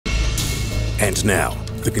And now,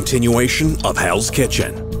 the continuation of Hell's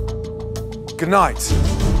Kitchen. Good night.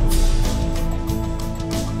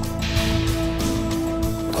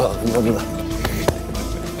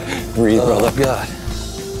 Breathe, brother. God.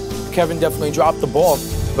 Kevin definitely dropped the ball,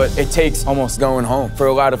 but it takes almost going home for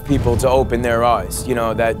a lot of people to open their eyes. You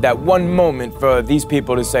know, that one moment for these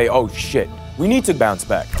people to say, oh shit, we need to bounce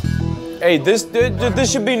back. Hey, this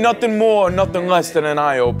should be nothing more or nothing less than an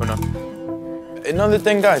eye-opener. Another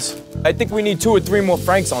thing, guys, I think we need 2 or 3 more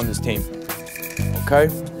Franks on this team, okay?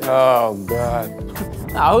 Oh, God.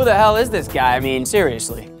 Now, who the hell is this guy? I mean,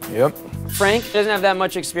 seriously. Yep. Frank doesn't have that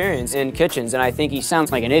much experience in kitchens, and I think he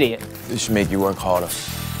sounds like an idiot. This should make you work harder.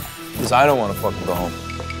 Because I don't want to fucking go home.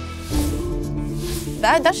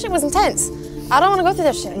 That shit was intense. I don't want to go through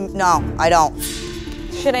that shit. No, I don't.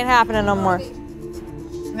 Shit ain't happening no more.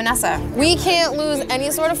 Vanessa, we can't lose any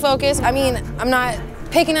sort of focus. I mean, I'm not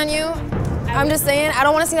picking on you. I'm just saying, I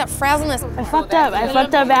don't want to see that frazzleness. I fucked up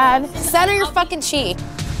bad. Center your fucking chi.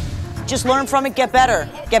 Just learn from it, get better.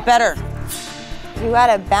 Get better. You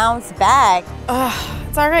gotta bounce back.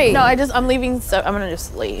 It's all right. No, I'm leaving, so I'm gonna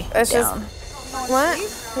just lay down. What?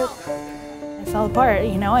 I fell apart,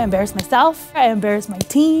 you know, I embarrassed myself, I embarrassed my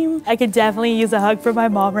team. I could definitely use a hug from my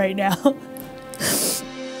mom right now.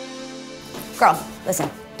 Girl, listen,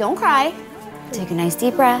 don't cry. Take a nice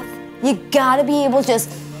deep breath. You gotta be able to just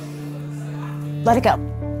let it go.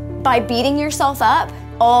 By beating yourself up,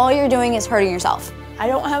 all you're doing is hurting yourself. I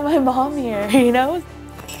don't have my mom here, you know?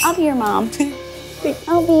 I'll be your mom.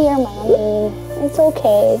 I'll be your mommy. It's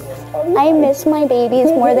okay. I miss my babies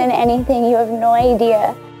more than anything. You have no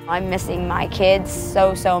idea. I'm missing my kids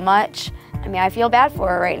so much. I mean, I feel bad for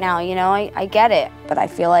her right now, you know? I get it, but I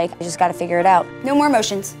feel like I just gotta figure it out. No more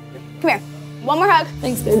emotions. Come here. One more hug.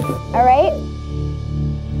 Thanks, dude. All right?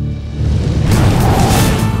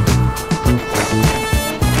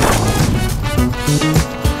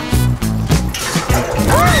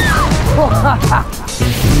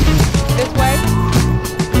 This way.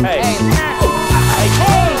 Hey.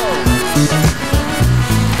 Hey.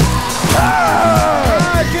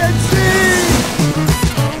 I can see!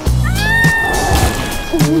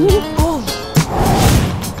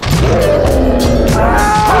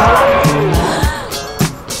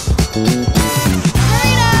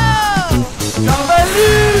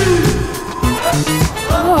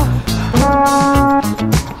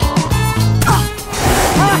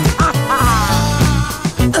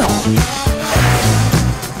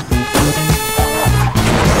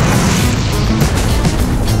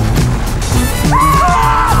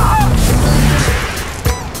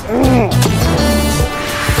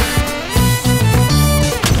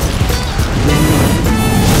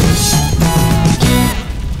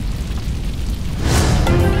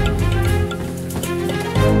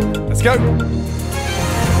 Let's go.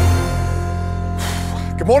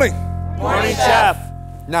 Good morning. Morning, Chef.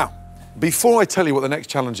 Now, before I tell you what the next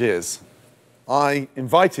challenge is, I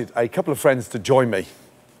invited a couple of friends to join me,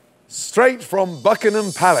 straight from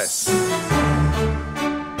Buckingham Palace.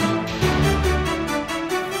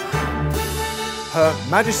 Her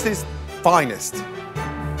Majesty's finest,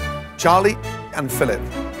 Charlie and Philip.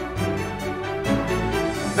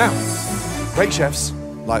 Now, great chefs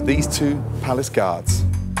like these 2 palace guards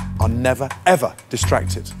are never, ever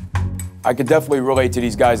distracted. I could definitely relate to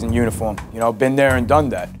these guys in uniform. You know, been there and done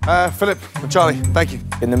that. Philip and Charlie, thank you.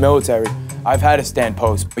 In the military, I've had a stand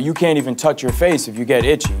post, but you can't even touch your face if you get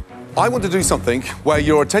itchy. I want to do something where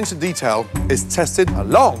your attention to detail is tested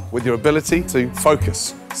along with your ability to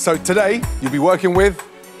focus. So today, you'll be working with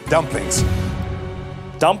dumplings.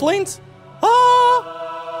 Dumplings?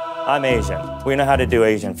 Ah! I'm Asian. We know how to do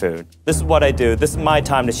Asian food. This is what I do. This is my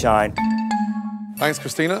time to shine. Thanks,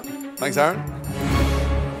 Christina. Thanks, Aaron.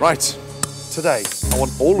 Right, today, I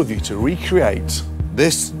want all of you to recreate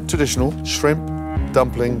this traditional shrimp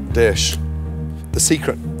dumpling dish. The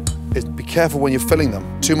secret is be careful when you're filling them.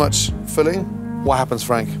 Too much filling, what happens,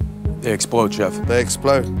 Frank? They explode, Chef. They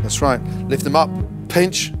explode, that's right. Lift them up,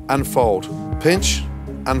 pinch and fold. Pinch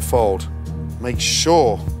and fold. Make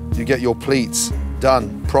sure you get your pleats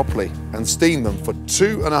done properly and steam them for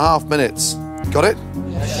 2.5 minutes. Got it?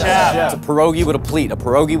 Chef. It's a pierogi with a pleat, a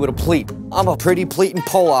pierogi with a pleat. I'm a pretty pleat and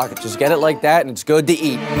Polak. Just get it like that and it's good to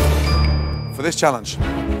eat. For this challenge,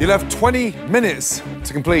 you'll have 20 minutes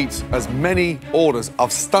to complete as many orders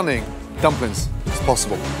of stunning dumplings as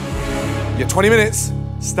possible. Your 20 minutes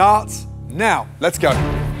starts now. Let's go.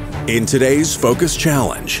 In today's Focus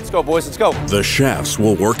Challenge, Let's go, boys, let's go. the chefs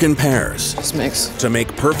will work in pairs This mix. to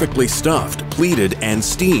make perfectly stuffed, pleated, and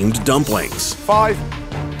steamed dumplings. 5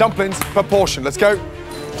 dumplings per portion. Let's go.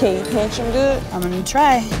 Can you pinch them good? I'm gonna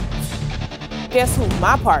try. Guess who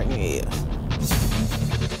my partner is?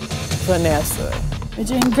 Vanessa. We're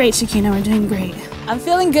doing great, Shakina, we're doing great. I'm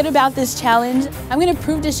feeling good about this challenge. I'm gonna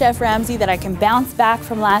prove to Chef Ramsay that I can bounce back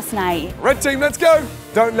from last night. Red team, let's go.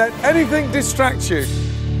 Don't let anything distract you.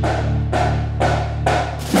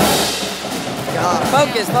 God,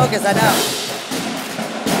 focus, focus, I know.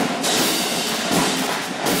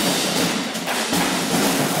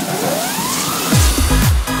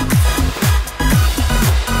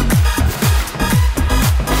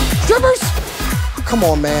 Strippers? Come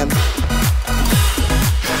on, man.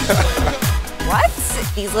 What?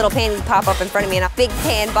 These little panties pop up in front of me and a big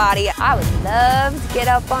pan body. I would love to get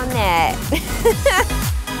up on that.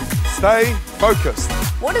 Stay focused.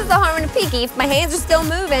 What is the harm in a peeky? If my hands are still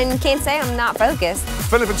moving, can't say I'm not focused.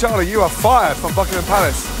 Philip and Charlie, you are fired from Buckingham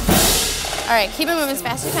Palace. All right, keep it moving as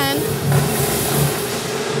fast as you can.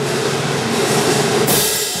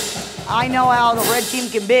 I know how the red team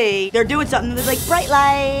can be. They're doing something that's like bright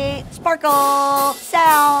light, sparkle,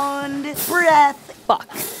 sound, breath.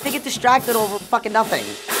 Fuck. They get distracted over fucking nothing.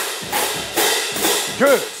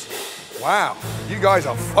 Good. Wow, you guys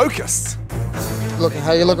are focused. Looking,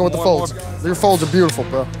 how you looking with the folds? Your folds are beautiful,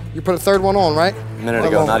 bro. You put a third one on, right? A minute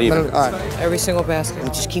ago, not even. All right. Every single basket.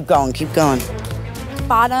 Just keep going, keep going.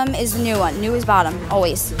 Bottom is the new one. New is bottom,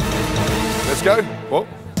 always. Let's go. Whoa.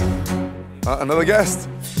 Another guest.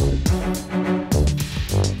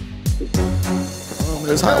 Oh,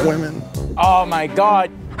 there's hot women. Oh my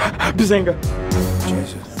God. Bazinga.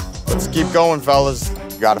 Jesus. Let's keep going, fellas.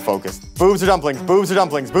 You gotta focus. Boobs or dumplings, boobs or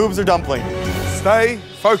dumplings, boobs or dumplings. Stay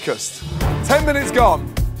focused. 10 minutes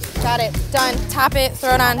gone. Got it, done. Tap it,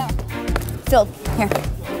 throw it on. Filled, here.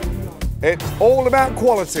 It's all about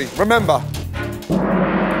quality. Remember.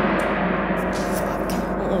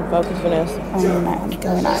 Focus, Vanessa. Going on,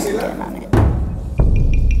 going on it.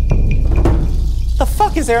 The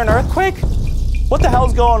fuck, is there an earthquake? What the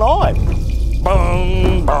hell's going on?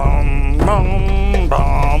 Boom, boom, boom,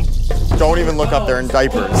 boom. Don't even look up, they're in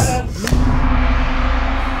diapers.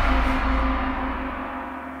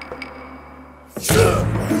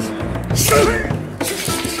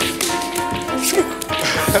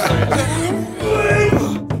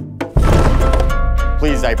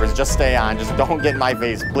 Please, diapers, just stay on. Just don't get in my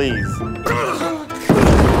face, please.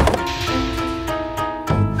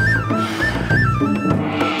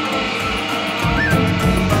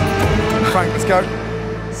 Frank, let's go.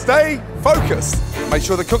 Stay focused. Make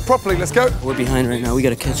sure they cook properly. Let's go. We're behind right now. We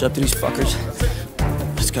gotta catch up to these fuckers.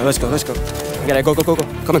 Let's go, let's go, let's go. We gotta go, go, go, go.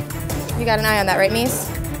 Come on. You got an eye on that, right, Mies?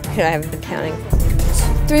 I haven't been counting.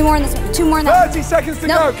 3 more in this one, 2 more in that 30 seconds to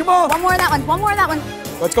one. go. Come on. 1 more in that one, 1 more in that one.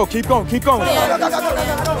 Let's go, keep going, keep going.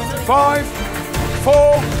 5,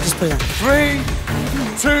 4, 3,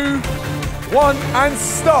 2, 1, and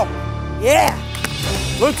stop. Yeah.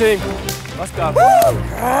 Blue team. Let's go.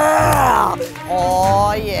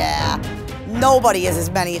 Oh, yeah. Nobody has as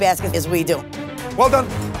many baskets as we do. Well done.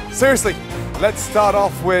 Seriously, let's start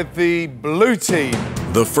off with the blue team.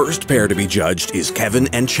 The first pair to be judged is Kevin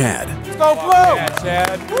and Chad. Let's go, Blue! Yeah,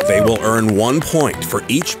 Chad. They will earn 1 point for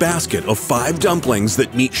each basket of 5 dumplings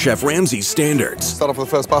that meet Chef Ramsay's standards. Start off with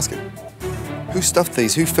the first basket. Who stuffed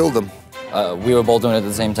these? Who filled them? We were both doing it at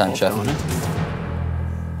the same time, Chef.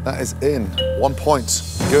 That is in. 1 point.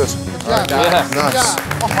 Good. Yeah. Nice.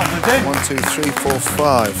 1, 2, 3, 4,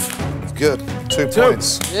 5. Good. 2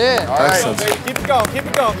 points. Yeah. Excellent. Keep it going, keep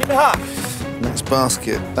it going, keep it hot. Next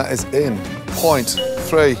basket. That is in. Point.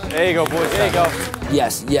 3. There you go, boys, there you go.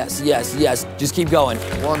 Yes, yes, yes, yes. Just keep going.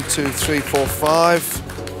 1, 2, 3, 4, 5.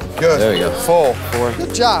 Good. There we go. 4.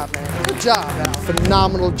 Good job, man. Good job, man.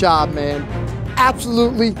 Phenomenal job, man.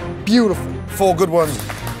 Absolutely beautiful. 4 good ones.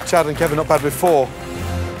 Chad and Kevin not bad with 4.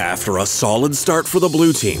 After a solid start for the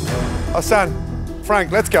blue team, Hassan,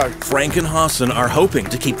 Frank, let's go. Frank and Hassan are hoping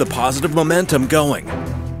to keep the positive momentum going.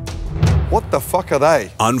 What the fuck are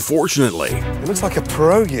they? Unfortunately, It looks like a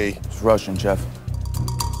pierogi. It's Russian, Chef.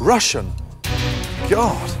 Russian.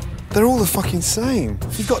 God, they're all the fucking same.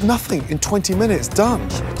 You've got nothing in 20 minutes done.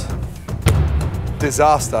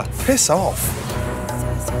 Disaster. Piss off.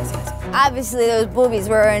 Obviously, those boobies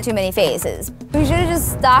were in too many faces. We should have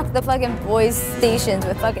just stocked the fucking boys' stations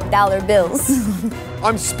with fucking dollar bills.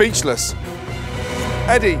 I'm speechless.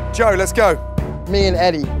 Eddie, Joe, let's go. Me and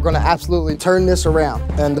Eddie are gonna absolutely turn this around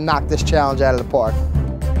and knock this challenge out of the park.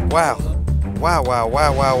 Wow. Wow, wow,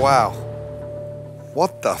 wow, wow, wow.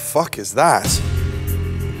 What the fuck is that?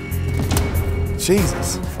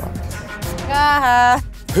 Jesus.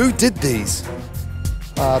 Who did these?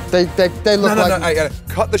 They look like... No, hey,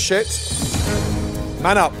 cut the shit.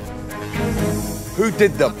 Man up. Who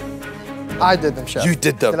did them? I did them, Chef. You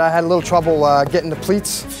did them. And I had a little trouble getting the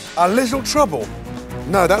pleats. A little trouble?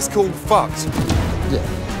 No, that's called fucked. Yeah.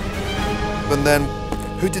 And then,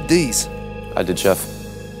 who did these? I did, Chef.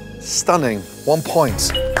 Stunning. 1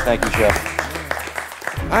 point. Thank you, Chef.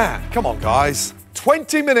 Ah, come on, guys.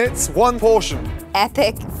 20 minutes, 1 portion.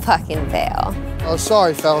 Epic fucking fail. Oh,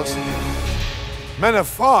 sorry, fellas. Men of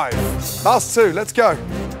 5. Last 2, let's go.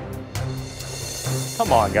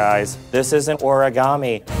 Come on, guys. This isn't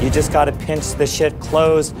origami. You just gotta pinch the shit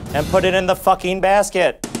closed and put it in the fucking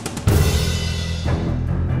basket.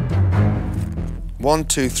 1,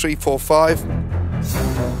 2, 3, 4, 5.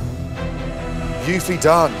 Beautifully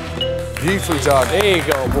done. Beautifully done. There you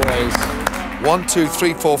go, boys. 1, 2,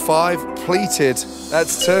 3, 4, 5. Pleated.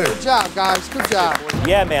 That's 2. Good job, guys. Good job.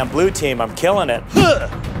 Yeah, man, blue team, I'm killing it.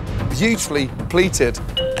 Beautifully pleated.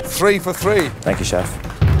 3 for 3. Thank you, Chef.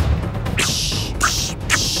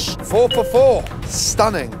 4 for 4.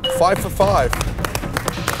 Stunning. 5 for 5.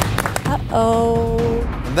 Uh-oh.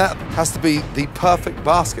 And that has to be the perfect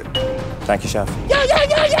basket. Thank you, Chef.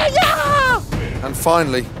 And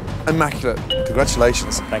finally, immaculate.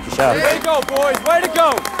 Congratulations. Thank you, Chef. Way to go, boys. Way to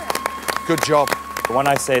go. Good job. When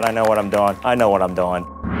I say I know what I'm doing, I know what I'm doing.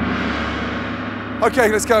 Okay,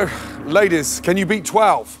 let's go. Ladies, can you beat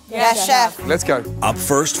 12? Yes, Chef. Let's go. Up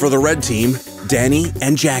first for the red team, Danny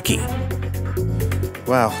and Jackie.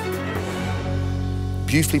 Wow.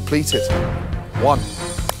 Beautifully pleated. 1.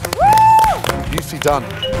 Beautifully done.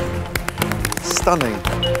 Stunning.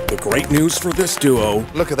 The great news for this duo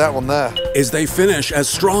Look at that one there. is they finish as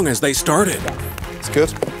strong as they started. It's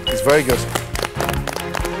good. It's very good.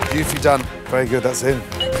 Beautifully done. Very good. That's in.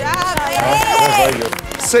 Good job, Very good.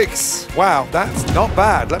 6. Wow, that's not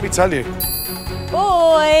bad, let me tell you.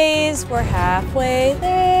 Boys, we're halfway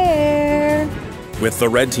there. With the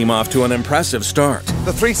red team off to an impressive start.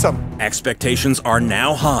 The threesome. Expectations are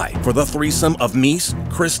now high for the threesome of Mies,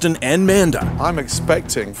 Kristen, and Manda I'm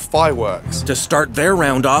expecting fireworks. to start their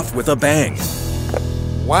round off with a bang.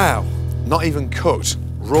 Wow. Not even cooked.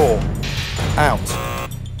 Raw. Out.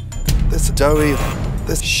 This doughy.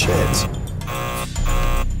 This shit.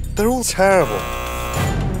 They're all terrible.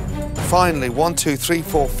 Finally, 1, 2, 3,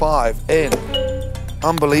 4, 5. In.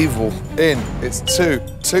 Unbelievable. In. It's 2.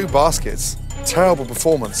 2 baskets. Terrible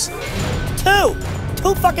performance. 2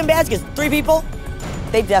 fucking baskets. 3 people.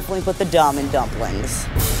 They definitely put the dumb in dumplings.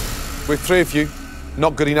 With 3 of you,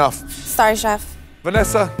 not good enough. Sorry, Chef.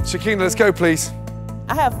 Vanessa, Shakina, let's go, please.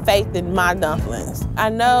 I have faith in my dumplings. I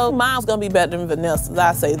know mine's gonna be better than Vanessa's,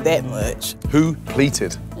 I say that much. Who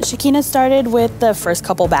pleated? Shakina started with the first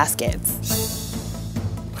couple baskets.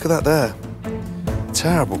 Look at that there.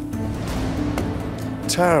 Terrible.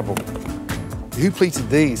 Terrible. Who pleated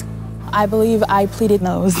these? I believe I pleated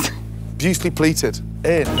those. Beautifully pleated.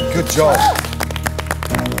 In. Good job.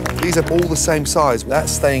 These are all the same size.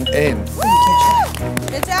 That's staying in.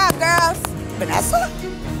 Good job, girls. Vanessa?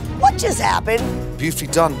 What just happened? Beautifully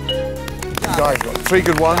done. You guys got 3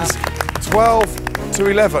 good ones. 12 to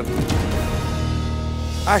 11.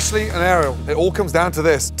 Ashley and Ariel, it all comes down to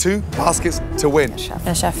this. 2 baskets to win.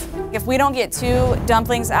 Yes, Chef. If we don't get 2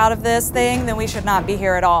 dumplings out of this thing, then we should not be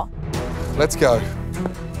here at all. Let's go.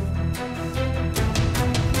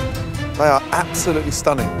 They are absolutely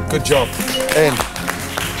stunning. Good job. In.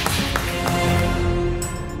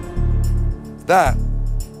 That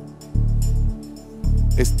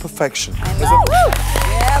is perfection.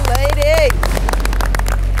 Yeah, lady.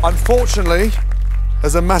 Unfortunately,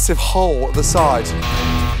 there's a massive hole at the side.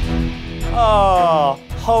 Oh,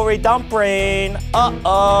 holy dumpling.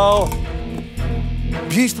 Uh-oh.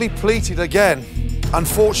 Beautifully pleated again.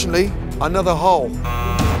 Unfortunately, another hole.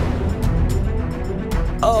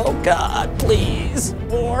 Oh, God, please.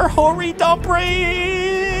 More holy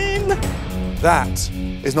dumpling. That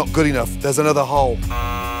is not good enough. There's another hole.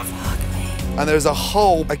 And there's a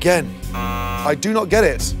hole again. I do not get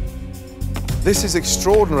it. This is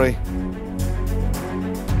extraordinary.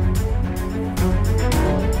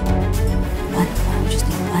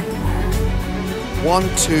 One,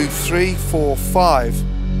 2, 3, 4, 5.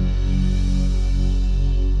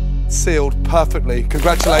 Sealed perfectly.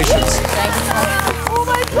 Congratulations. Oh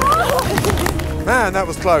my God. Man, that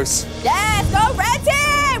was close. Yes, go red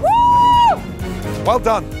team! Woo! Well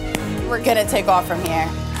done. We're gonna take off from here.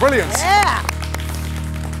 Brilliant. Yeah.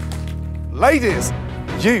 Ladies,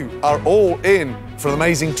 you are all in for an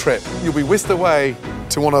amazing trip. You'll be whisked away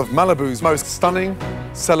to one of Malibu's most stunning,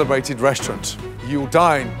 celebrated restaurants. You'll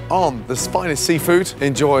dine on the finest seafood,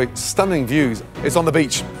 enjoy stunning views. It's on the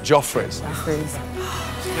beach, Joffrey's.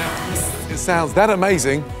 It sounds that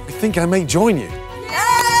amazing, I think I may join you.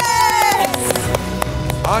 Yes!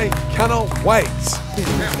 I cannot wait.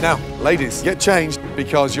 Now, ladies, get changed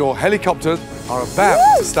because your helicopters are about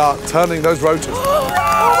to start turning those rotors. Oh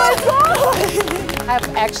my God! I have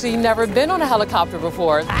actually never been on a helicopter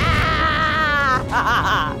before.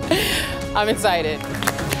 I'm excited.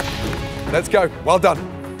 Let's go. Well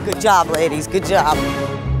done. Good job, ladies. Good job.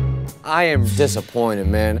 I am disappointed,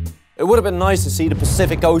 man. It would have been nice to see the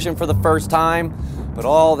Pacific Ocean for the first time, but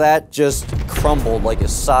all that just crumbled like a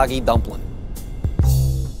soggy dumpling.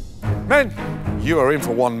 Men, you are in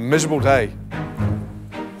for one miserable day.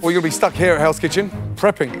 Well, you'll be stuck here at Hell's Kitchen,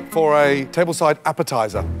 prepping for a tableside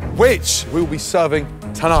appetizer, which we'll be serving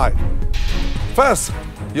tonight. First,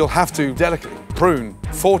 you'll have to delicately prune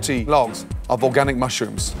 40 logs of organic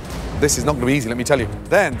mushrooms. This is not going to be easy, let me tell you.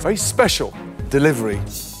 Then, very special delivery.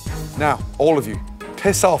 Now, all of you,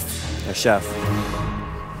 piss off. Yeah, chef.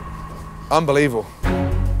 Unbelievable.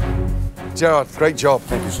 Gerard, great job.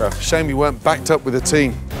 Thank you, chef. Shame you weren't backed up with a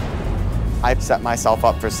team. I set myself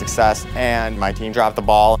up for success, and my team dropped the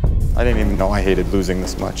ball. I didn't even know I hated losing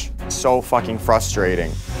this much. So fucking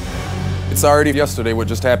frustrating. It's already yesterday what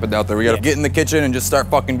just happened out there. We gotta get in the kitchen and just start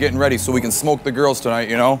fucking getting ready so we can smoke the girls tonight,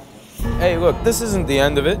 you know? Hey, look, this isn't the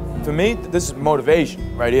end of it. For me, this is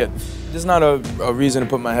motivation right here. This is not a reason to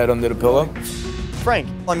put my head under the pillow. Frank,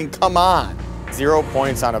 I mean, come on. 0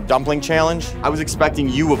 points on a dumpling challenge? I was expecting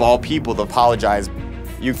you, of all people, to apologize.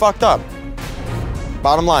 You fucked up.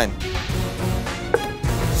 Bottom line.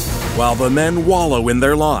 While the men wallow in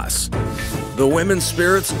their loss, the women's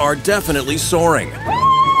spirits are definitely soaring.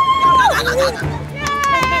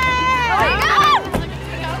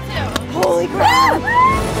 Holy crap!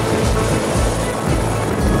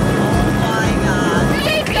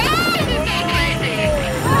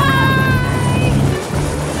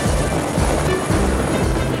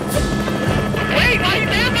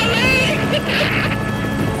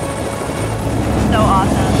 So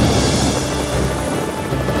awesome.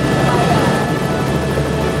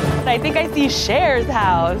 I think I see Cher's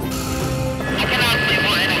house.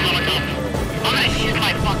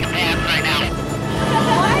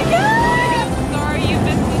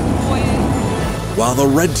 While the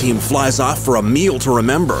red team flies off for a meal to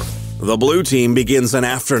remember, the blue team begins an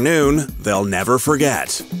afternoon they'll never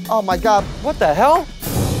forget. Oh my God. What the hell?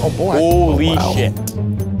 Oh boy. Holy shit.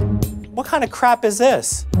 What kind of crap is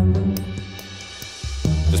this?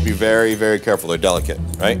 Just be very, very careful. They're delicate,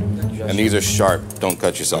 right? And these are sharp. Don't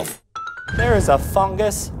cut yourself. There is a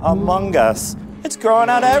fungus among us. It's growing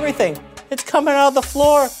out of everything. It's coming out of the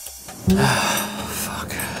floor.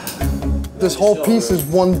 This whole piece is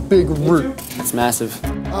one big root. It's massive.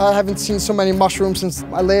 I haven't seen so many mushrooms since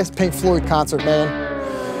my last Pink Floyd concert, man.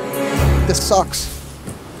 This sucks.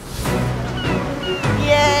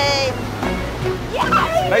 Yay!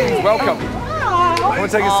 Ladies, welcome. Want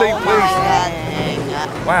to take a seat, please?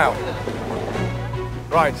 Wow.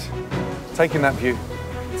 Right, taking that view.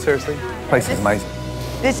 Seriously, place is amazing.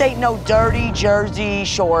 This ain't no dirty Jersey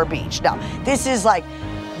Shore beach. No, this is like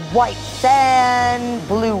white sand,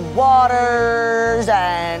 blue waters,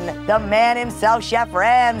 and the man himself, Chef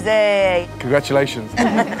Ramsay. Congratulations.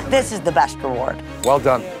 This is the best reward. Well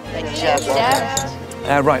done. Thank you, Chef.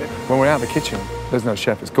 Right, when we're out of the kitchen, there's no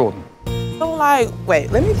chef, it's Gordon. So like, wait,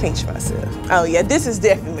 let me pinch myself. Oh yeah, this is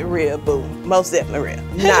definitely real, boo. Most definitely real.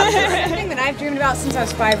 Not a Something that I've dreamed about since I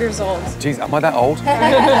was 5 years old. Jeez, am I that old?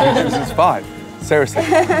 Since 5. Seriously.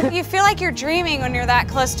 You feel like you're dreaming when you're that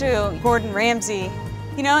close to Gordon Ramsay.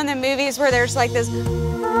 You know, in the movies where there's like this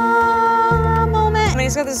moment, and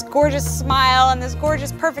he's got this gorgeous smile and this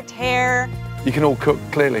gorgeous perfect hair. You can all cook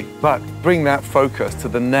clearly, but bring that focus to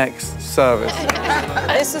the next service.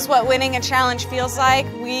 This is what winning a challenge feels like.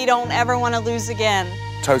 We don't ever want to lose again.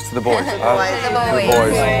 Toast to the boys. The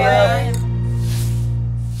boys.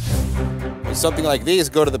 With something like these,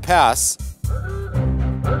 go to the pass.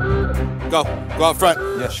 Go out front.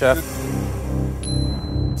 Yes, chef.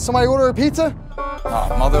 Somebody order a pizza? Oh,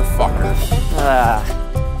 motherfucker.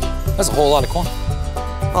 That's a whole lot of corn.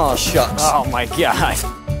 Oh, shucks. Oh my God.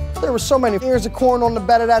 There were so many ears of corn on the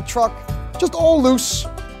bed of that truck, just all loose.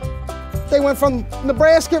 They went from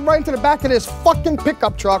Nebraska right into the back of this fucking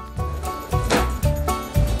pickup truck.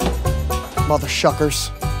 Mother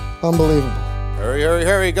shuckers. Unbelievable. Hurry, hurry,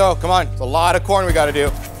 hurry, go. Come on. It's a lot of corn we gotta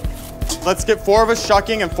do. Let's get 4 of us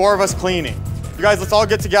shucking and 4 of us cleaning. You guys, let's all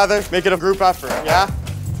get together, make it a group effort, yeah?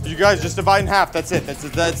 You guys just divide in half, that's it.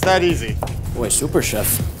 That's that easy. Boy, super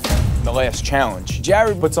chef. The last challenge,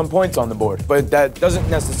 Jared put some points on the board, but that doesn't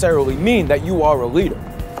necessarily mean that you are a leader.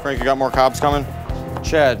 Frank, you got more cobs coming?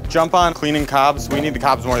 Chad, jump on cleaning cobs. We need the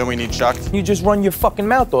cobs more than we need shucked. You just run your fucking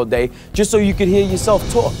mouth all day just so you could hear yourself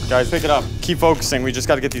talk. Guys, pick it up. Keep focusing. We just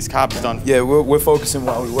got to get these cobs done. Yeah, we're focusing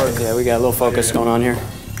while we work. Yeah, we got a little focus going on here.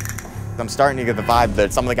 I'm starting to get the vibe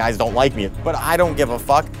that some of the guys don't like me, but I don't give a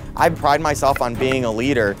fuck. I pride myself on being a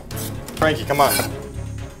leader. Frankie, come on.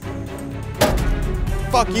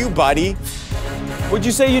 Fuck you, buddy. What'd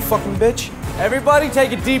you say, you fucking bitch? Everybody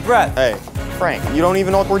take a deep breath. Hey, Frank, you don't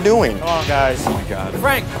even know what we're doing. Come on, guys. Oh my God.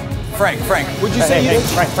 Frank, what'd you say, you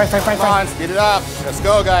bitch? Frank. Come on, speed it up. Let's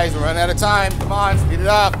go, guys. We're running out of time. Come on, speed it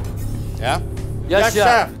up. Yeah? Yes,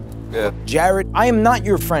 chef. Yeah. Jared, I am not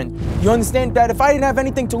your friend. You understand that? If I didn't have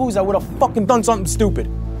anything to lose, I would have fucking done something stupid.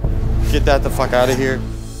 Get that the fuck out of here.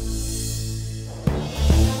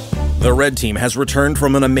 The red team has returned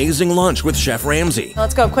from an amazing lunch with Chef Ramsay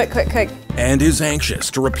Let's go, quick. and is anxious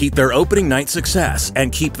to repeat their opening night success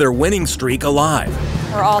and keep their winning streak alive.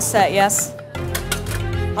 We're all set, yes?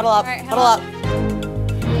 Huddle up, All right, huddle up.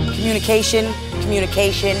 Communication.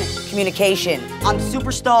 I'm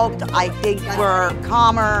super stoked. I think we're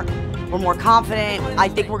calmer, we're more confident. I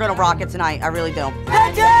think we're gonna rock it tonight, I really do.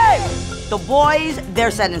 The boys, they're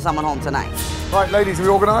sending someone home tonight. Right, ladies, are we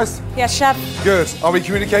organised? Yes, chef. Good. Are we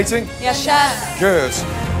communicating? Yes, chef. Good.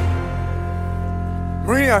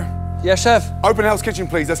 Marino. Yes, chef. Open Hell's Kitchen,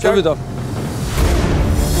 please. Let's go. Give it up.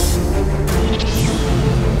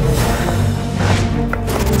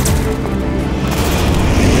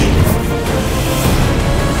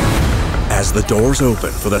 As the doors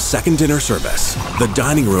open for the second dinner service, the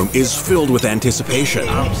dining room is filled with anticipation.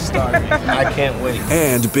 I'm starving. I can't wait.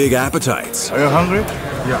 And big appetites. Are you hungry?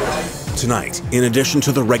 Yeah. Tonight, in addition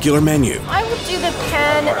to the regular menu, I would do the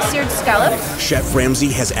pan-seared scallop. Chef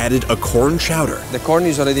Ramsay has added a corn chowder. The corn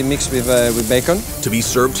is already mixed with bacon. To be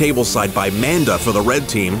served tableside by Manda for the red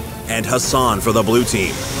team and Hassan for the blue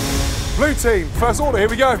team. Blue team, first order, here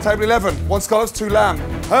we go. Table 11. 1 scallops, 2 lamb.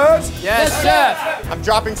 Heard? Yes, chef. I'm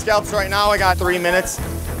dropping scalps right now. I got 3 minutes.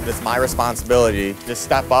 It's my responsibility to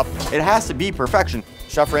step up. It has to be perfection.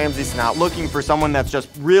 Chef Ramsay's not looking for someone that's just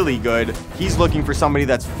really good. He's looking for somebody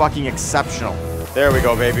that's fucking exceptional. There we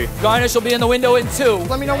go, baby. Garnish will be in the window in 2.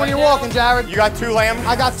 Let me know when you're walking, Jared. You got 2 lamb?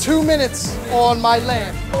 I got 2 minutes on my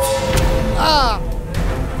lamb.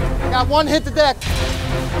 Got 1 hit the deck.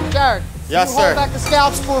 Jared, Yes, you sir. hold back the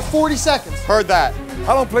scalps for 40 seconds. Heard that.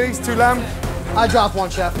 How long, please? 2 lamb? I dropped 1,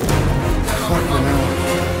 chef.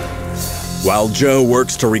 While Joe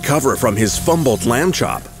works to recover from his fumbled lamb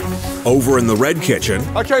chop, over in the red kitchen,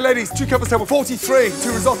 Okay, ladies, 2 covers table, 43,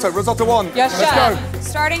 2 risotto, risotto 1. Yes, Let's chef. go.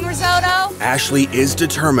 Starting risotto. Ashley is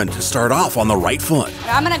determined to start off on the right foot.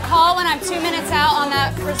 I'm gonna call when I'm 2 minutes out on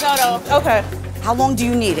that risotto. Okay. How long do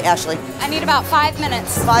you need, Ashley? I need about 5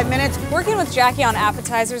 minutes. 5 minutes? Working with Jackie on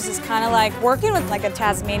appetizers is kind of like working with like a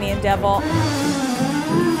Tasmanian devil.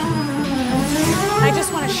 I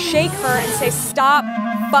just want to shake her and say, stop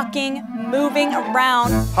fucking moving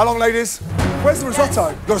around. How long, ladies? Where's the risotto?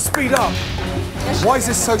 You've got to speed up. Yes, Why is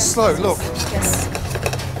this so slow? Look. Yes.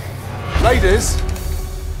 Ladies,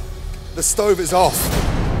 the stove is off.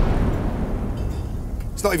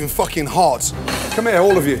 It's not even fucking hot. Come here,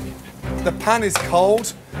 all of you. The pan is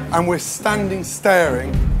cold, and we're standing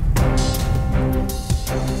staring.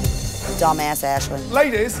 Dumbass Ashley.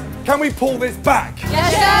 Ladies, can we pull this back?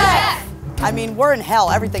 Yes, chef. I mean, we're in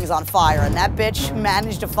hell, everything's on fire, and that bitch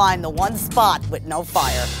managed to find the one spot with no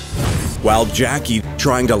fire. While Jackie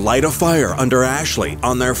trying to light a fire under Ashley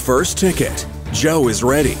on their first ticket, Joe is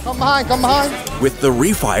ready Come behind, come behind. with the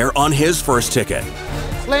refire on his first ticket.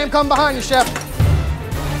 Lamb, come behind you, chef.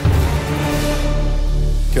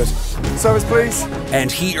 Good. Service, please.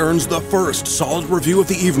 And he earns the first solid review of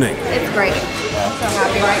the evening. It's great. I'm so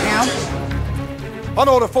happy right now. On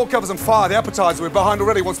order, 4 covers and fire. The appetizer, we're behind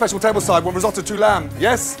already. 1 special table side, 1 risotto, 2 lamb.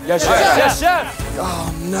 Yes? Yes, chef. Yes, chef.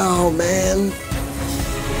 Oh, no, man.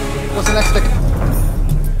 What's the next ticket?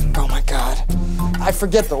 Oh, my God. I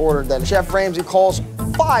forget the order then. Chef Ramsay calls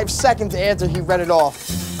 5 seconds after he read it off.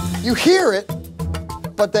 You hear it,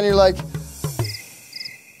 but then you're like,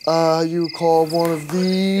 you call one of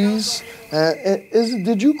these.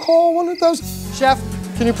 Did you call one of those? Chef,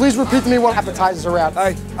 can you please repeat to me what appetizers are out?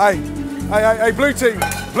 Hey, blue team,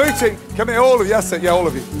 come here, all of you, that's it, yeah, all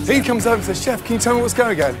of you. He comes over and says, Chef, can you tell me what's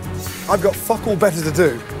going on? I've got fuck all better to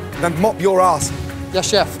do than mop your ass. Yes,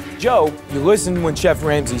 chef. Joe, you listen when Chef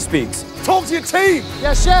Ramsay speaks. Talk to your team!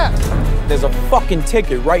 Yes, chef. There's a fucking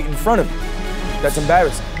ticket right in front of you. That's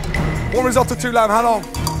embarrassing. 1 risotto, 2 lamb, how long?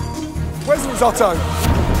 Where's the risotto?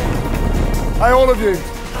 Hey, all of you.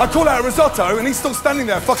 I call out a risotto and he's still standing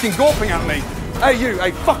there fucking gawping at me. Hey, you,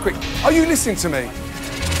 hey, fuckwit, are you listening to me?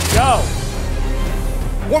 Joe.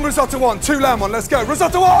 1 risotto 1, 2 lamb 1, let's go.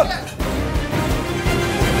 Risotto 1!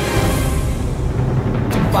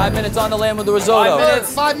 5 minutes on the lamb with the risotto. 5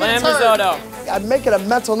 minutes. 5 minutes. Lamb risotto. I'd make it a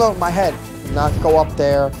mental note in my head. Not go up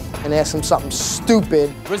there and ask him something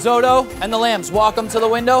stupid. Risotto and the lambs. Walk them to the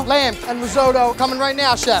window. Lamb and risotto coming right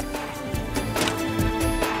now, chef.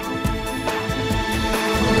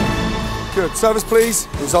 Good. Service, please.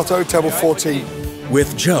 Risotto, table 14.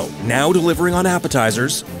 With Joe now delivering on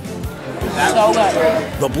appetizers, So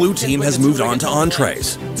good. the blue team has moved on to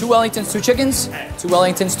entrees. 2 Wellingtons, 2 chickens, 2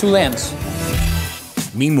 Wellingtons, 2 lambs.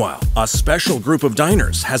 Meanwhile, a special group of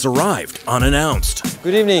diners has arrived unannounced.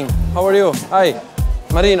 Good evening. How are you? Hi.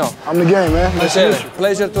 Marino. I'm the game, man. Nice to meet you.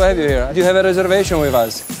 Pleasure to have you here. Do you have a reservation with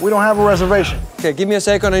us? We don't have a reservation. Okay, give me a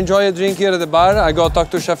second. Enjoy a drink here at the bar. I go talk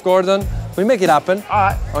to Chef Gordon. We make it happen. All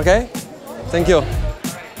right. Okay? Thank you.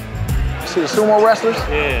 See the sumo wrestlers?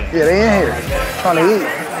 Yeah. Yeah, they in here. Trying to eat.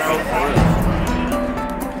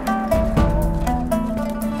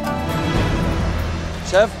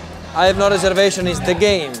 Chef, I have no reservation. It's the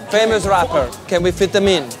game. Famous rapper. Can we fit them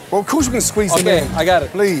in? Well, of course we can squeeze them in. Okay, I got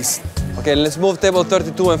it. Please. Okay, let's move table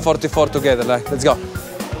 32 and 44 together. Let's go.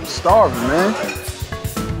 I'm starving, man.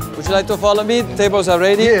 Would you like to follow me? Tables are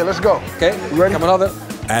ready? Yeah, let's go. Okay, you ready? Come on over.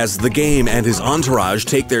 As the game and his entourage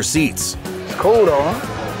take their seats, It's cool, though,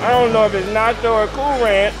 huh? I don't know if it's nacho or Cool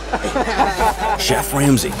Ranch. Chef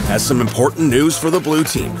Ramsay has some important news for the blue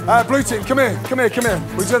team. Blue team, come here, come here, come here.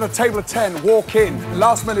 We've done a table of 10, walk in,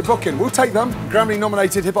 last minute booking. We'll take them.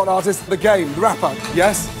 Grammy-nominated hip-hop artist, The Game, the rapper,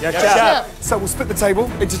 yes? Yes, Chef. So we'll split the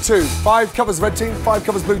table into 2. 5 covers red team, 5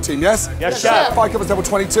 covers blue team, yes? Yes, Chef. 5 covers table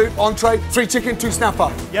 22, entree, 3 chicken, 2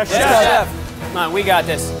 snapper. Yes, Chef. Come on, we got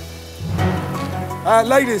this.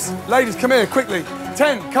 Ladies, come here, quickly.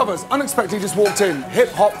 10 covers, unexpectedly just walked in.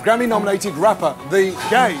 Hip-hop, Grammy-nominated rapper, The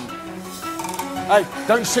Game. Hey,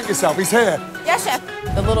 don't shit yourself, he's here. Yes, Chef.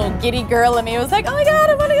 The little giddy girl in me was like, oh my God,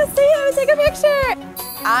 I want to go see him and take a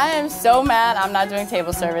picture. I am so mad I'm not doing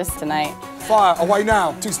table service tonight. Fire, away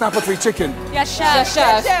now. 2 snapper, 3 chicken. Yes, Chef.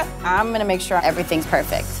 Yes, Chef. I'm going to make sure everything's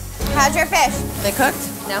perfect. How's your fish? They cooked?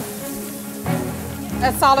 No.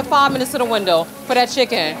 That's solid 5 minutes to the window for that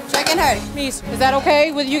chicken. Chicken hurry. Is that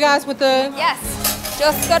okay with you guys with the... Yes.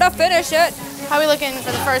 Just gotta finish it. How are we looking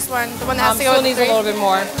for the first one? The one that has to go still with needs a little bit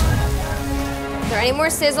more. Is there any more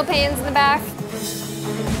sizzle pans in the back?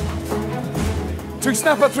 2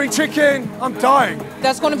 snapper, 3 chicken. I'm dying.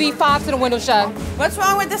 That's gonna be 5 to the window, Chef. What's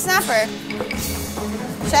wrong with the snapper?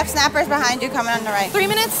 Chef Snapper's behind you, coming on the right. 3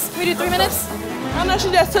 minutes? Can we do 3 minutes? I know she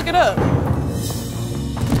just took it up.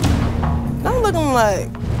 I'm looking like,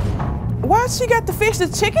 why she got the fish? The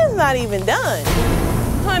chicken's not even done.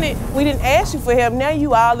 Honey, we didn't ask you for help. Now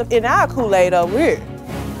you all in our Kool-Aid over here.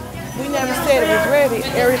 We never said it was ready.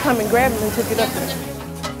 Eric come and grabbed it and took it up there.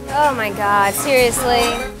 Oh my God, seriously?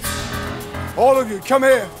 All of you, come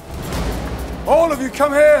here. All of you,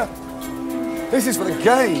 come here. This is for the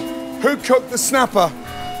game. Who cooked the snapper?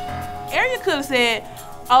 Eric could have said,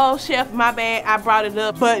 oh, Chef, my bad, I brought it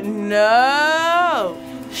up. But no,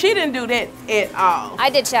 she didn't do that at all.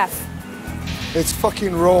 I did, Chef. It's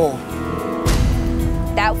fucking raw.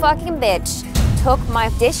 That fucking bitch took my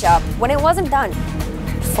dish up when it wasn't done.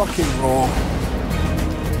 Fucking raw.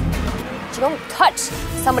 You don't touch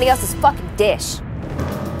somebody else's fucking dish.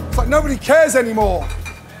 It's like nobody cares anymore.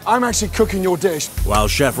 I'm actually cooking your dish. While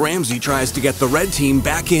Chef Ramsay tries to get the red team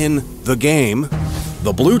back in the game,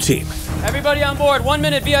 the blue team Everybody on board, 1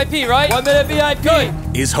 minute VIP, right? 1 minute VIP. Good.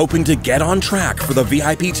 is hoping to get on track for the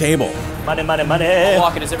VIP table. Money, money, money.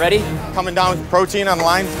 Walking, is it ready? Coming down with protein on the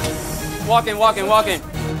line. Walking, walking, walking.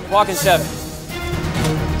 Walking, Chef.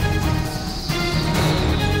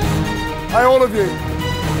 Hey, all of you.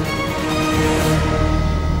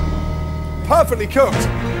 Perfectly cooked.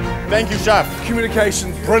 Thank you, Chef.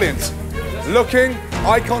 Communication, brilliant. Looking,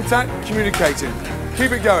 eye contact, communicating.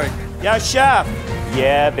 Keep it going. Yeah, Chef.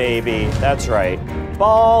 Yeah, baby. That's right.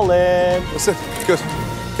 Ballin'. That's it. Good.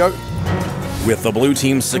 Go. With the blue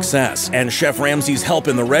team's success and Chef Ramsay's help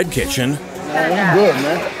in the red kitchen, I'm good,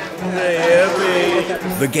 man.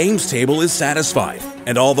 the games table is satisfied.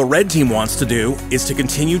 And all the red team wants to do is to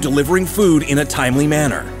continue delivering food in a timely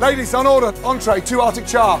manner. Ladies, on order. Entree, 2 Arctic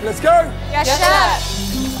char. Let's go. Yes,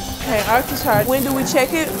 Chef. Hey, Arctic char, when do we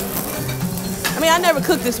check it? I mean, I never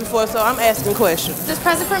cooked this before, so I'm asking questions. Just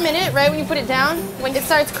press it for a minute, right when you put it down. When it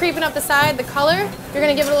starts creeping up the side, the color, you're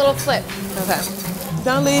gonna give it a little flip. Okay.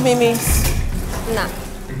 Don't leave me, miss. Nah.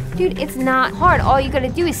 Dude, it's not hard. All you gotta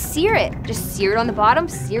do is sear it. Just sear it on the bottom,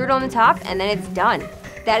 sear it on the top, and then it's done.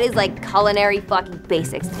 That is like culinary fucking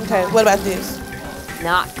basics. Okay, what about this?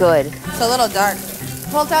 Not good. It's a little dark.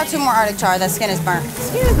 Pull out 2 more Arctic char. That skin is burnt.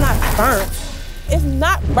 Skin is not burnt. It's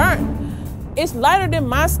not burnt. It's lighter than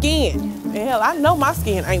my skin. And hell, I know my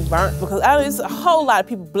skin ain't burnt because there's a whole lot of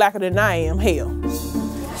people blacker than I am. Hell.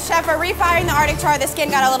 Chef, for refiring the Arctic char, the skin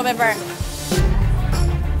got a little bit burnt.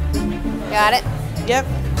 Got it? Yep.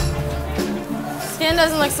 Skin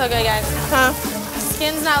doesn't look so good, guys. Huh?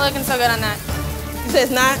 Skin's not looking so good on that. You said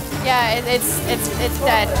it's not? Yeah, it's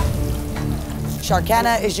dead.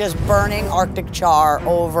 Sharkenna is just burning Arctic char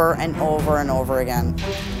over and over and over again.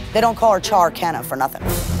 They don't call her Charkenna for nothing.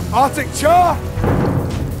 Arctic char?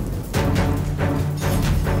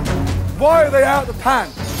 Why are they out of the pan?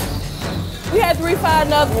 We had to refine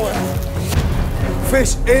another one.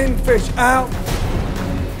 Fish in, fish out.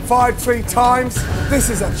 5 times. This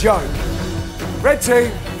is a joke. Red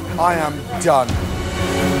team, I am done.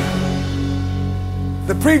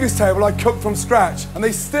 The previous table I cooked from scratch and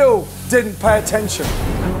they still didn't pay attention.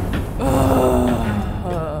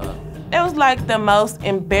 It was like the most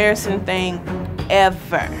embarrassing thing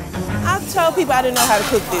ever. I told people I didn't know how to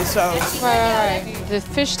cook this, so. Right. The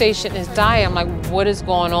fish station is dying. I'm like, what is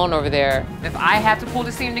going on over there? If I have to pull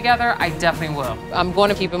this team together, I definitely will. I'm going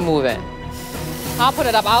to keep it moving. I'll put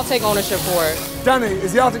it up. I'll take ownership for it. Danny,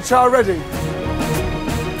 is the Arctic char ready?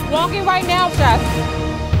 Walking right now, Chef.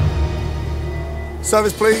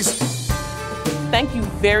 Service, please. Thank you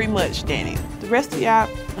very much, Danny. The rest of y'all,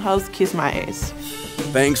 hoes kiss my ass.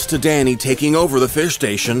 Thanks to Danny taking over the fish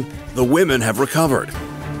station, the women have recovered.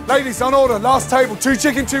 Ladies, on order, last table, 2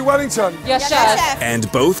 chicken, 2 Wellington. Yes, Chef.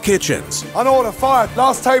 And both kitchens On order, fired,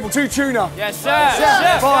 last table, 2 tuna. Yes,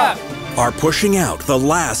 Chef. Fired. are pushing out the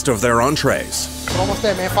last of their entrees. We're almost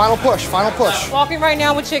there, man. Final push, final push. Walking right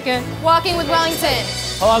now with chicken. Walking with Wellington.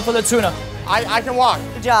 Hold on for the tuna. I can walk.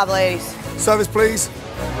 Good job, ladies. Service, please.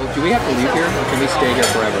 Well, do we have to leave here, or can we stay here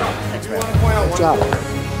forever? Thanks, man. Good job.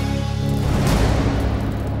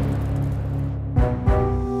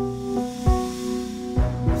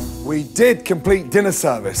 We did complete dinner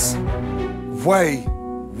service. Way,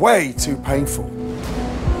 way too painful.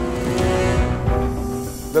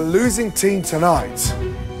 The losing team tonight,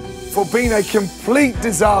 for being a complete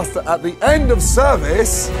disaster at the end of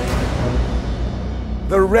service,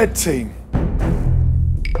 the red team.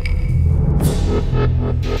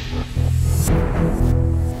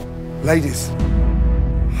 Ladies,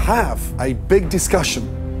 have a big discussion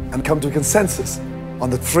and come to a consensus on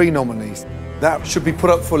the 3 nominees. That should be put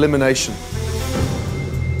up for elimination.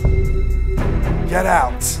 Get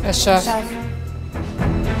out. Yes, Chef.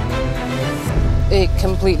 It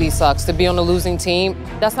completely sucks to be on the losing team.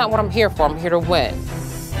 That's not what I'm here for. I'm here to win.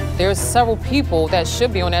 There's several people that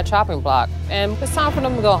should be on that chopping block, and it's time for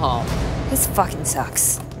them to go home. This fucking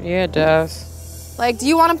sucks. Yeah, it does. Like, do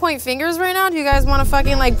you want to point fingers right now? Do you guys want to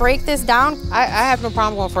fucking, like, break this down? I have no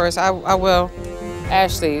problem going first. I will.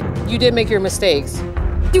 Ashley, you did make your mistakes.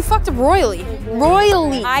 You fucked up royally.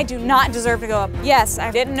 Royally. I do not deserve to go up. Yes,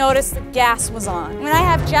 I didn't notice the gas was on. When I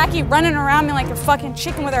have Jackie running around me like a fucking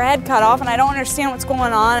chicken with her head cut off and I don't understand what's going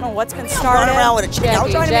on, I don't know what's been started. Running around with a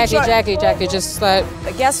chicken. Jackie, just let...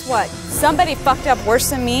 But guess what? Somebody fucked up worse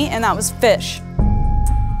than me, and that was fish.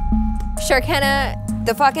 Sharkenna,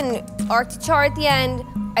 the fucking Arctic char at the end,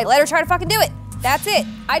 I let her try to fucking do it. That's it.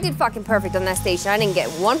 I did fucking perfect on that station. I didn't get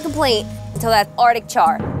one complaint until that Arctic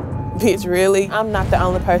char. Bitch, really? I'm not the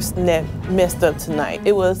only person that messed up tonight.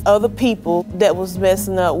 It was other people that was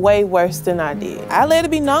messing up way worse than I did. I let it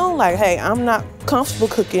be known, like, hey, I'm not comfortable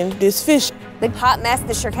cooking this fish. The hot mess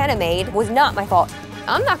that Sharkenna made was not my fault.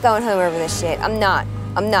 I'm not going home over this shit. I'm not.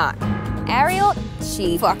 Ariel,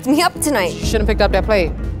 she fucked me up tonight. You shouldn't have picked up that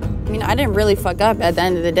plate. I mean, I didn't really fuck up at the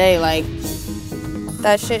end of the day, like.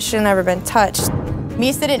 That shit should have never been touched.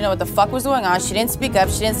 Misa didn't know what the fuck was going on. She didn't speak up.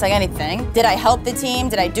 She didn't say anything. Did I help the team?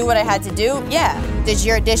 Did I do what I had to do? Yeah. Did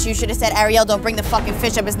your dish, you should have said, Ariel, don't bring the fucking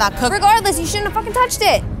fish up. It's not cooked. Regardless, you shouldn't have fucking touched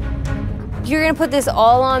it. You're gonna put this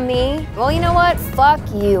all on me? Well, you know what? Fuck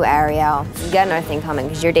you, Ariel. You got another thing coming,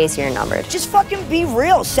 because your days here are numbered. Just fucking be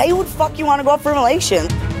real. Say who the fuck you want to go up for elimination.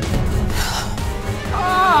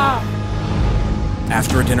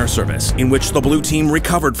 After a dinner service in which the blue team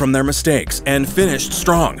recovered from their mistakes and finished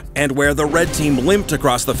strong, and where the red team limped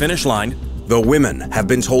across the finish line, the women have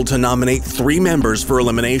been told to nominate 3 members for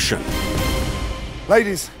elimination.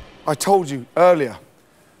 Ladies, I told you earlier,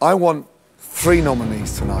 I want 3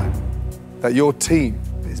 nominees tonight. That your team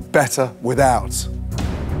is better without.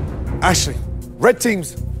 Ashley, red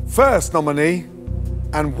team's first nominee,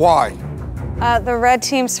 and why? The red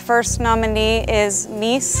team's first nominee is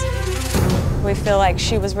Mies. We feel like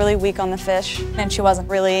she was really weak on the fish, and she wasn't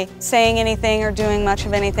really saying anything or doing much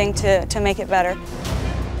of anything to make it better.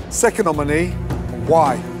 Second nominee,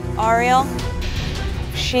 why? Ariel,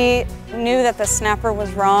 she knew that the snapper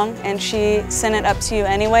was wrong, and she sent it up to you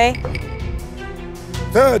anyway.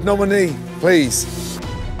 Third nominee, please.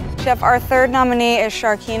 Chef, our third nominee is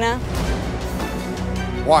Sharkenna.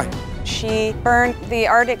 Why? She burned the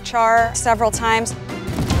Arctic char several times.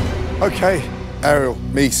 Okay, Ariel,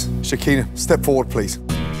 Mies, Sharkenna, step forward, please.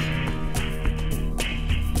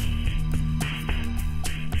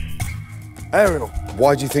 Ariel,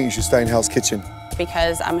 why do you think you should stay in Hell's Kitchen?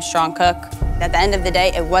 because I'm a strong cook. At the end of the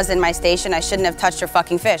day, it wasn't my station. I shouldn't have touched her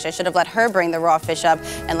fucking fish. I should have let her bring the raw fish up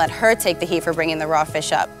and let her take the heat for bringing the raw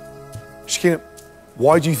fish up. Shakina,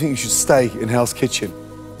 why do you think you should stay in Hell's Kitchen?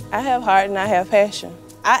 I have heart and I have passion.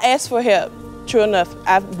 I asked for help, true enough.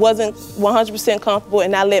 I wasn't 100% comfortable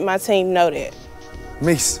and I let my team know that.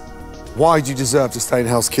 Mies, why do you deserve to stay in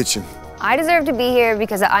Hell's Kitchen? I deserve to be here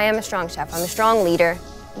because I am a strong chef. I'm a strong leader.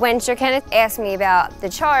 When Shakina asked me about the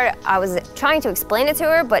chart, I was trying to explain it to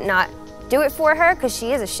her, but not do it for her because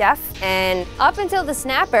she is a chef. And up until the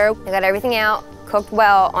snapper, I got everything out, cooked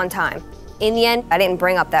well, on time. In the end, I didn't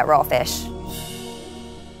bring up that raw fish.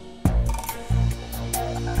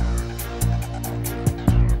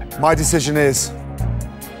 My decision is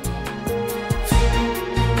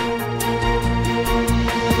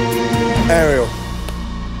Ariel,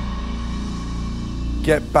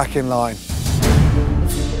 get back in line.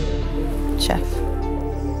 Chef.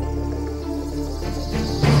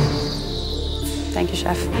 Thank you,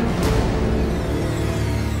 Chef.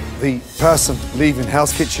 The person leaving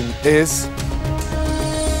Hell's Kitchen is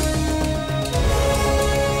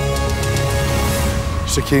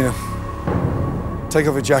Shakina. Take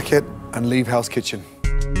off your jacket and leave Hell's Kitchen.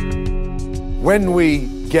 When we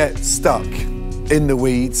get stuck in the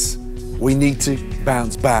weeds, we need to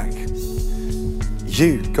bounce back.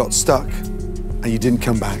 You got stuck and you didn't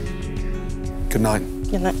come back. Good night.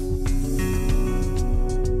 Good night.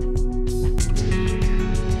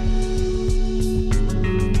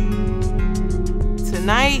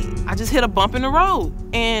 Tonight, I just hit a bump in the road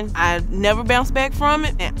and I never bounced back from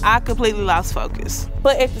it and I completely lost focus.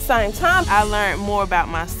 But at the same time, I learned more about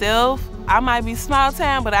myself. I might be small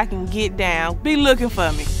town, but I can get down. Be looking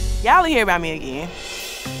for me. Y'all will hear about me again.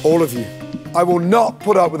 All of you, I will not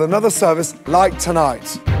put up with another service like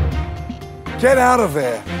tonight. Get out of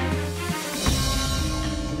there.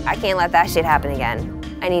 I can't let that shit happen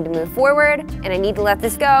again. I need to move forward and I need to let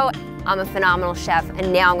this go. I'm a phenomenal chef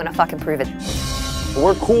and now I'm gonna fucking prove it.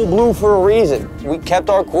 We're Cool Blue for a reason. We kept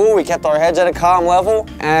our cool, we kept our heads at a calm level,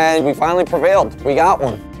 and we finally prevailed. We got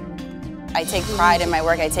one. I take pride in my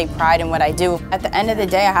work, I take pride in what I do. At the end of the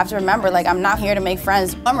day, I have to remember, like, I'm not here to make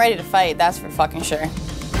friends. I'm ready to fight, that's for fucking sure.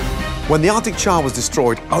 When the Arctic char was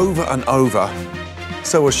destroyed over and over,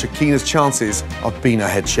 so were Shakina's chances of being a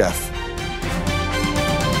head chef.